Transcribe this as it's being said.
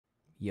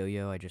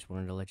Yo, I just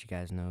wanted to let you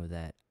guys know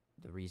that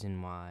the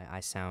reason why I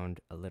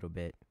sound a little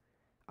bit,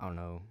 I don't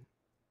know,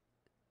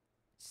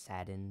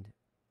 saddened,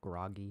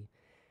 groggy,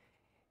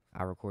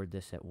 I record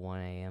this at 1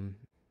 a.m.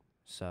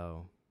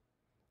 So,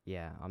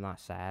 yeah, I'm not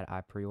sad.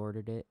 I pre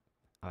ordered it.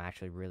 I'm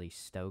actually really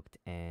stoked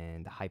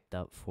and hyped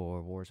up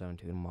for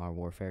Warzone 2 and Modern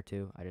Warfare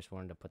 2. I just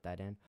wanted to put that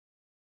in.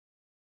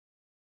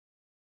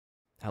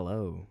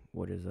 Hello,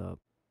 what is up?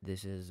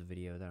 This is a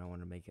video that I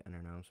want to make an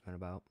announcement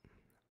about.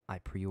 I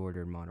pre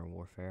ordered Modern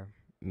Warfare,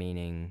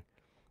 meaning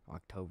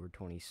October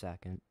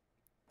 22nd.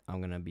 I'm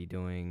going to be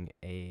doing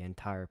a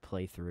entire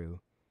playthrough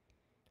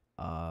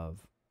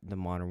of the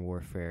Modern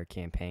Warfare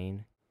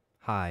campaign.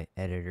 Hi,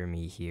 Editor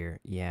Me here.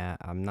 Yeah,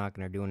 I'm not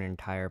going to do an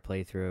entire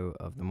playthrough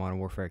of the Modern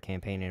Warfare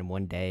campaign in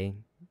one day.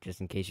 Just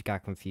in case you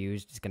got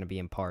confused, it's going to be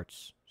in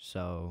parts.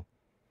 So,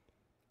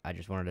 I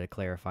just wanted to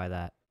clarify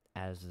that.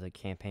 As the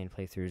campaign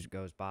playthroughs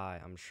goes by,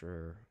 I'm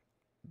sure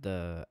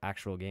the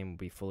actual game will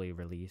be fully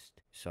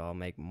released. So, I'll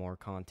make more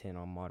content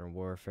on Modern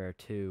Warfare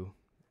 2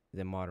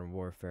 than Modern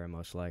Warfare,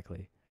 most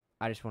likely.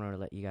 I just wanted to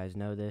let you guys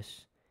know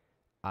this.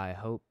 I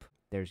hope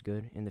there's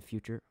good in the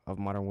future of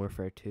Modern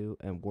Warfare 2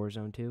 and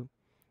Warzone 2,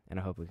 and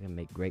I hope we can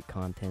make great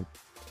content.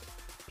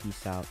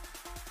 Peace out,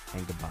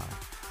 and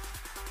goodbye.